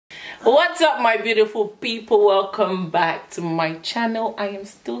What's up, my beautiful people? Welcome back to my channel. I am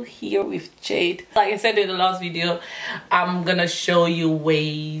still here with Jade. Like I said in the last video, I'm gonna show you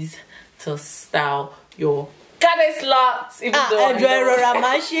ways to style your goddess locks. Even though I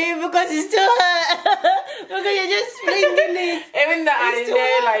know because it's still because you're just flinging it. Even though I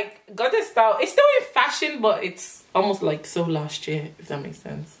know, like, goddess style, it's still in fashion, but it's almost like so last year, if that makes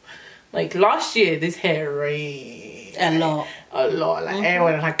sense. Like last year, this hair rained a lot. Like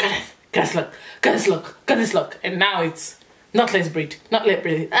everyone was like, goddess look, goddess look, goddess look, and now it's not let's breathe, not let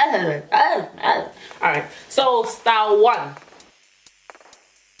breathe. All right, so style one.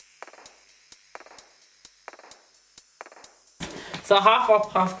 So half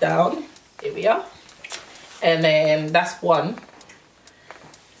up, half down. Here we are, and then that's one.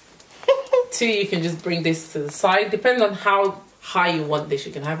 Two, you can just bring this to the side, depending on how high you want this.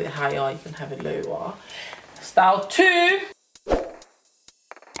 You can have it higher, you can have it lower. Style two.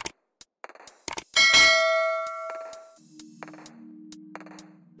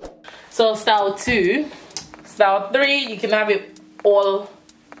 So style two. Style three, you can have it all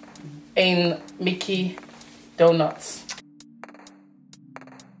in Mickey donuts.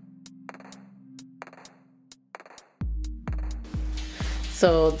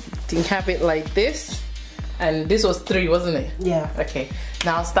 So you can have it like this. And this was three, wasn't it? Yeah. Okay.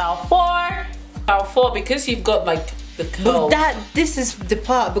 Now style four. Style four, because you've got like the curls. But this is the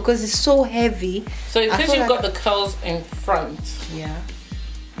part because it's so heavy. So because you've got the curls in front. Yeah.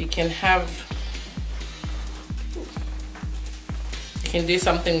 You can have. You can do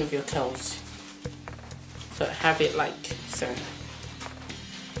something with your curls. So have it like so.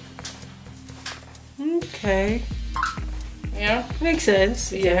 Okay. Yeah. Makes sense.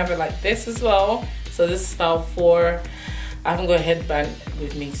 So you can have it like this as well. So this is style four. I haven't got a headband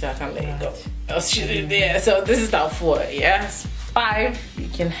with me, so I can't let it go. I'll shoot it there. So this is style four. Yes. Five, you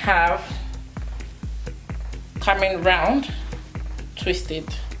can have coming round, twisted.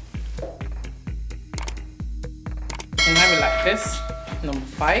 You can have it like this. Number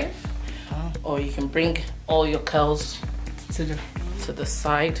five. Or you can bring all your curls to the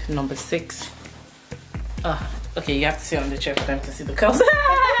side. Number six. Okay, you have to sit on the chair for them to see the curls.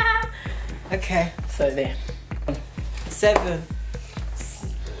 Okay. So there. Seven.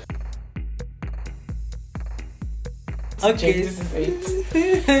 Okay. This is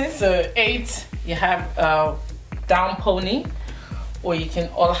eight. So eight, you have down pony, or you can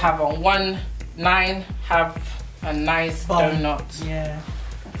all have on one. Nine, have a nice donut. Yeah.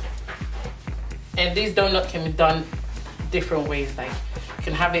 And this donut can be done different ways. Like you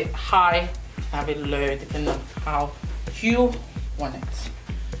can have it high, have it low, depending on how you want it.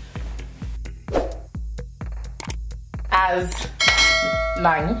 As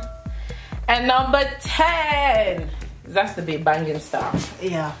 9. And number 10. That's the big banging style.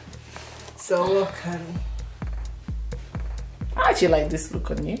 Yeah. So look, I actually like this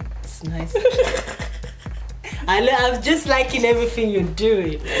look on you. It's nice. I'm just liking everything you're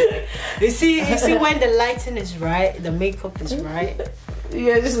doing. You see when the lighting is right, the makeup is right.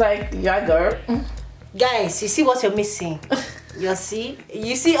 You're just like, yeah, girl. Guys, you see what you're missing? You see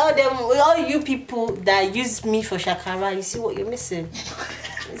all you people that use me for shakara. You see what you're missing?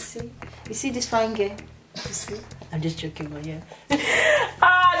 You see this fine girl? You see? I'm just joking, but yeah.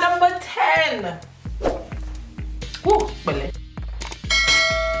 Number 10. Woo, belly.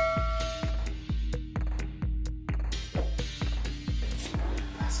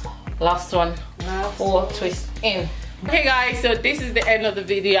 Last one. Four, twist in. Okay guys, so this is the end of the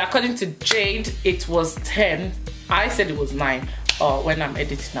video. According to Jade, it was 10. I said it was 9. When I'm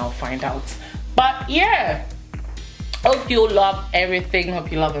editing, I'll find out. But yeah, hope you love everything.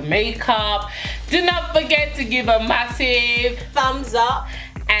 Hope you love the makeup. Do not forget to give a massive thumbs up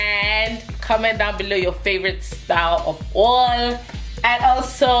and comment down below your favorite style of all. And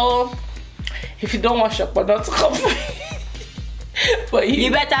also, if you don't want shop or not to come, but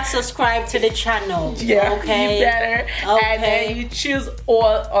you better subscribe to the channel. Yeah, okay, you better. Okay. And then you choose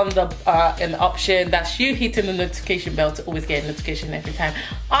all on the an option that's you hitting the notification bell to always get a notification every time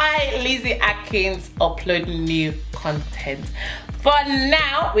I, Lizzie Atkins, upload new content. For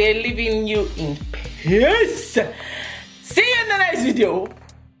now, we're leaving you in peace. See you in the next video.